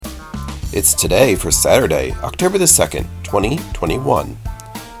It's today for Saturday, October the 2nd, 2021.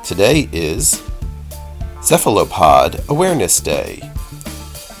 Today is Cephalopod Awareness Day,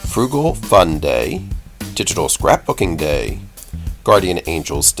 Frugal Fun Day, Digital Scrapbooking Day, Guardian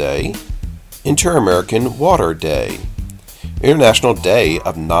Angels Day, Inter-American Water Day, International Day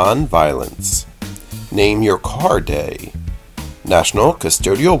of Non-Violence, Name Your Car Day, National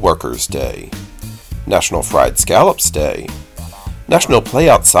Custodial Workers Day, National Fried Scallops Day, National Play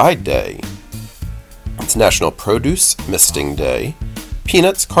Outside Day, it's National Produce Misting Day,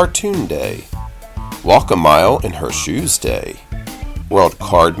 Peanuts Cartoon Day, Walk a Mile in Her Shoes Day, World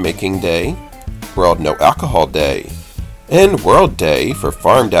Card Making Day, World No Alcohol Day, and World Day for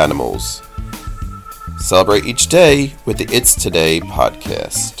Farmed Animals. Celebrate each day with the It's Today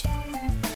podcast.